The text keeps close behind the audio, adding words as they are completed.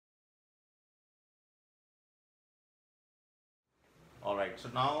right, so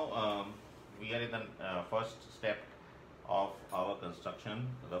now we are in the first step of our construction.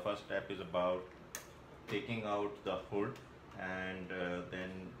 The first step is about taking out the hood and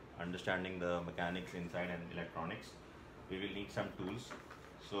then understanding the mechanics inside and electronics. We will need some tools.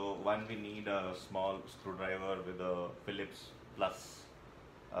 So one, we need a small screwdriver with a Phillips plus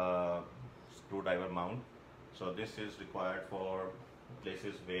screwdriver mount. So this is required for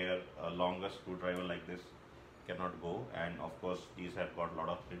places where a longer screwdriver like this cannot go, and of course these have got a lot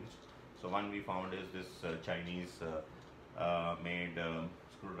of pins. So one we found is this Chinese made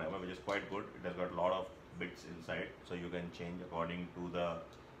screwdriver, which is quite good. It has got a lot of bits inside, so you can change according to the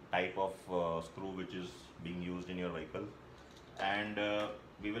type of screw which is being used in your vehicle. And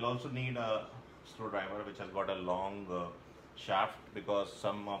we will also need a screwdriver which has got a long shaft, because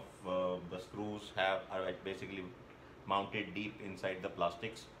some of the screws are basically mounted deep inside the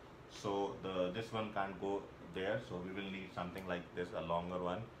plastics, so this one can't go there. So we will need something like this, a longer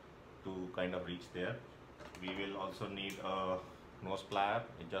one, to kind of reach there. We will also need a nose plier,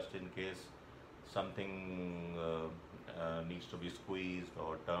 just in case something needs to be squeezed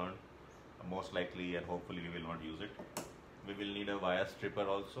or turned. Most likely and hopefully we will not use it. We will need a wire stripper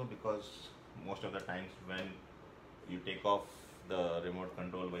also, because most of the times when you take off the remote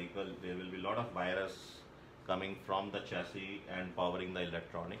control vehicle, there will be a lot of wires coming from the chassis and powering the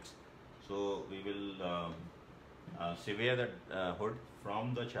electronics. So we will sever the hood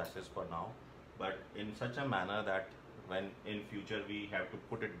from the chassis for now, but in such a manner that when in future we have to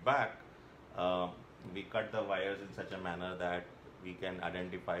put it back, we cut the wires in such a manner that we can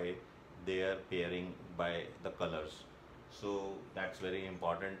identify their pairing by the colors. So that's very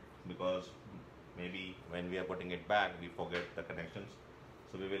important, because maybe when we are putting it back we forget the connections.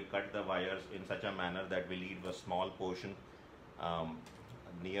 So we will cut the wires in such a manner that we leave a small portion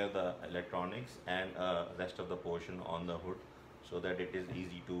near the electronics and rest of the portion on the hood, so that it is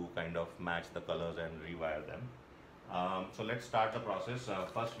easy to kind of match the colors and rewire them. So let's start the process.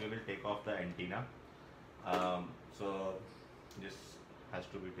 First we will take off the antenna. So this has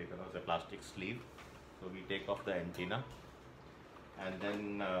to be taken off, the plastic sleeve. So we take off the antenna, and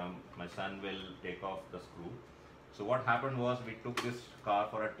then my son will take off the screw. So what happened was, we took this car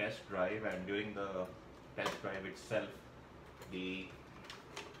for a test drive, and during the test drive itself, the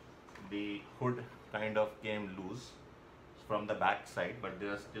hood kind of came loose from the back side, but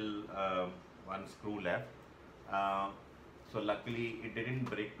there is still one screw left. So luckily it didn't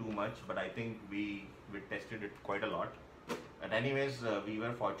break too much, but I think we tested it quite a lot. But anyways, we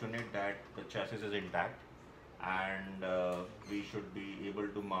were fortunate that the chassis is intact, and we should be able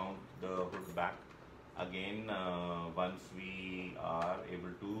to mount the hood back again once we are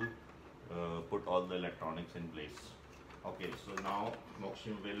able to put all the electronics in place. Okay, so now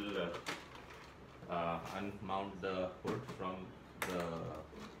Mokshim will unmount the hood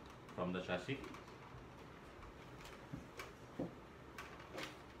from the chassis.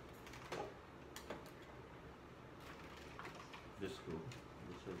 This screw.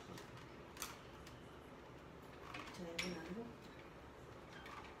 This is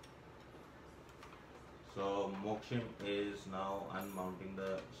So Mokshim is now unmounting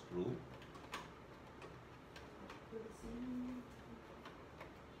the screw.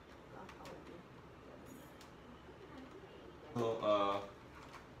 So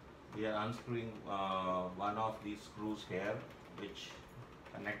we are unscrewing one of these screws here, which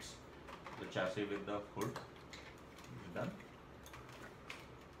connects the chassis with the hood. Done.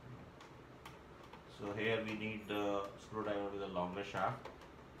 So here we need the screwdriver with a longer shaft.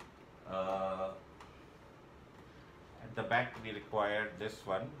 At the back we required this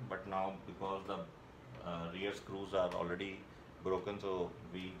one, but now because the rear screws are already broken, so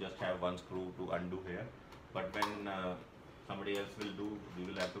we just have one screw to undo here. But when somebody else will do, we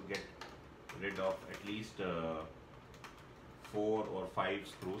will have to get rid of at least 4 or 5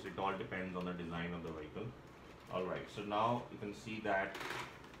 screws. It all depends on the design of the vehicle. Alright, so now you can see that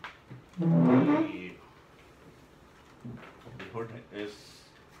the hood is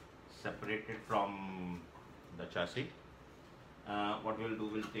separated from the chassis. What we'll do,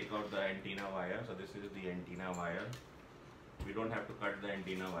 we'll take out the antenna wire. So this is the antenna wire. We don't have to cut the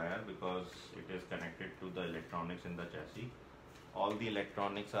antenna wire because it is connected to the electronics in the chassis. All the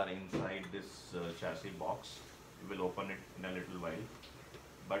electronics are inside this chassis box. We will open it in a little while.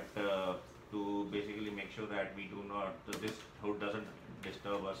 But to basically make sure that we do not, this hood doesn't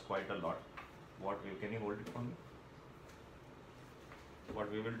disturb us quite a lot. Can you hold it for me?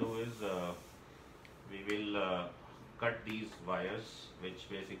 What we will do is we will cut these wires, which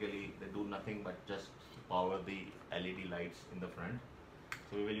basically they do nothing but just power the LED lights in the front.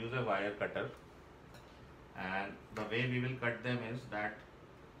 So we will use a wire cutter, And the way we will cut them is that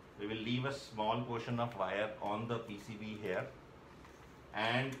we will leave a small portion of wire on the PCB here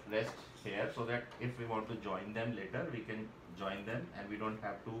and rest here, so that if we want to join them later, we can join them and we don't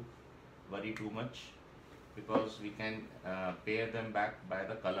have to worry too much, because we can pair them back by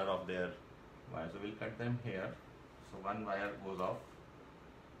the color of their wire. So we'll cut them here. So one wire goes off,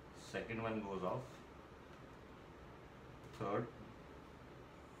 second one goes off, third,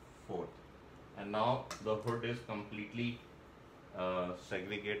 fourth, and now the hood is completely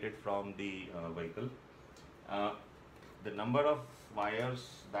segregated from the vehicle. Uh, the number of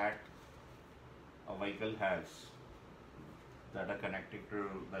wires that a vehicle has that are connected to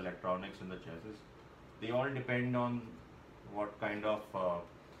the electronics in the chassis, they all depend on what kind of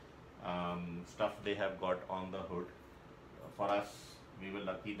stuff they have got on the hood. For us, we were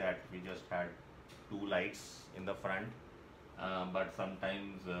lucky that we just had two lights in the front, but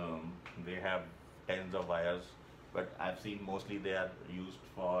sometimes they have tens of wires, but I've seen mostly they are used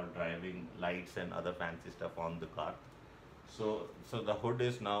for driving lights and other fancy stuff on the car. So the hood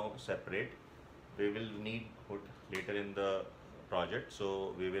is now separate. We will need hood later in the project,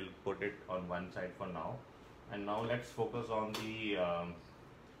 so we will put it on one side for now. And now let's focus on the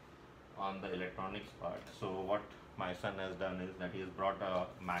electronics part. So what my son has done is that he has brought a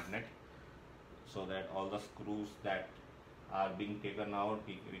magnet, so that all the screws that are being taken out,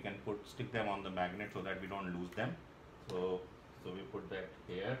 we can stick them on the magnet so that we don't lose them. So we put that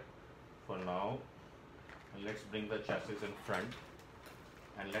here for now, and let's bring the chassis in front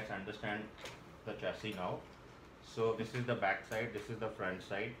and let's understand the chassis now. So this is the back side, this is the front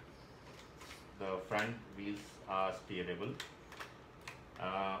side. The front wheels are steerable.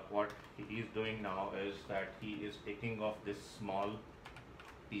 What he is doing now is that he is taking off this small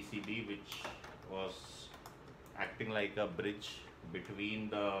PCB which was acting like a bridge between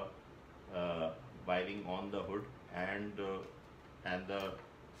the wiring on the hood and the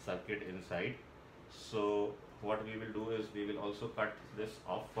circuit inside. So what we will do is we will also cut this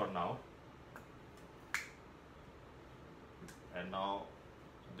off for now, and now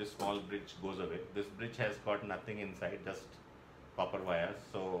this small bridge goes away. This bridge has got nothing inside, just copper wires,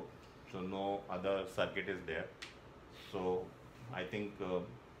 so no other circuit is there. So I think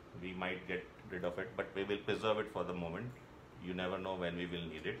we might get rid of it, but we will preserve it for the moment. You never know when we will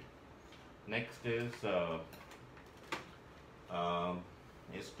need it. Next is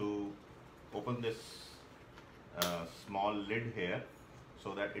to open this small lid here,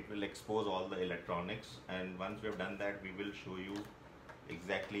 so that it will expose all the electronics, and once we have done that, we will show you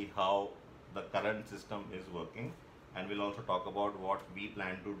exactly how the current system is working, and we'll also talk about what we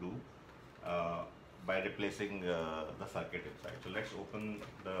plan to do by replacing the circuit inside. So let's open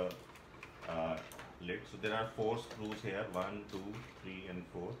the lid. So there are 4 screws here, 1, 2, 3 and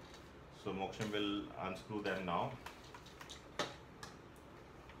 4. So Moksham will unscrew them now.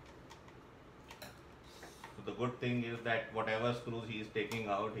 So the good thing is that whatever screws he is taking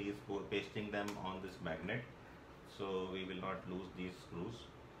out, he is pasting them on this magnet, so we will not lose these screws.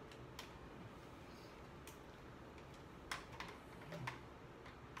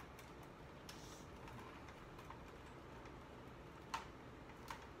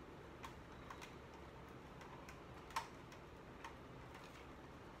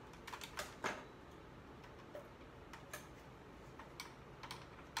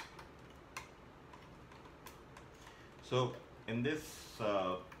 So in this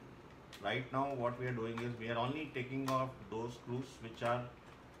right now what we are doing is we are only taking off those screws which are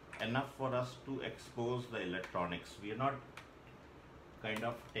enough for us to expose the electronics. We are not kind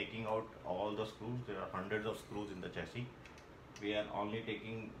of taking out all the screws. There are hundreds of screws in the chassis. We are only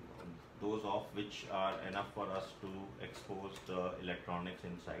taking those off which are enough for us to expose the electronics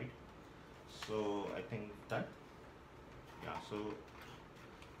inside. So I think that, yeah, so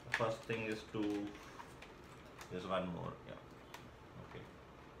the first thing is to, there's one more, yeah, okay.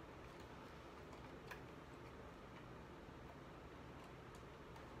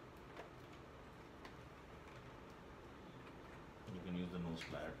 You can use the nose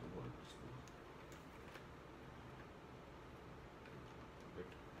plier to hold the screw.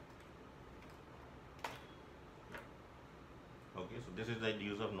 Okay, so this is the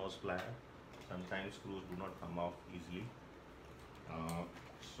use of nose plier. Sometimes screws do not come off easily.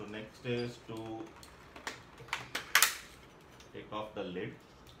 So next is to take off the lid.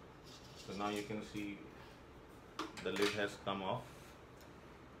 So now you can see the lid has come off,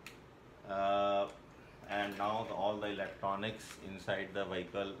 and now all the electronics inside the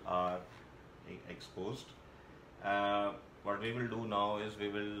vehicle are exposed. What we will do now is we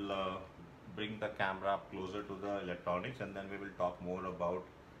will bring the camera up closer to the electronics, and then we will talk more about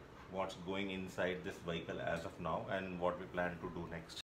what's going inside this vehicle as of now and what we plan to do next.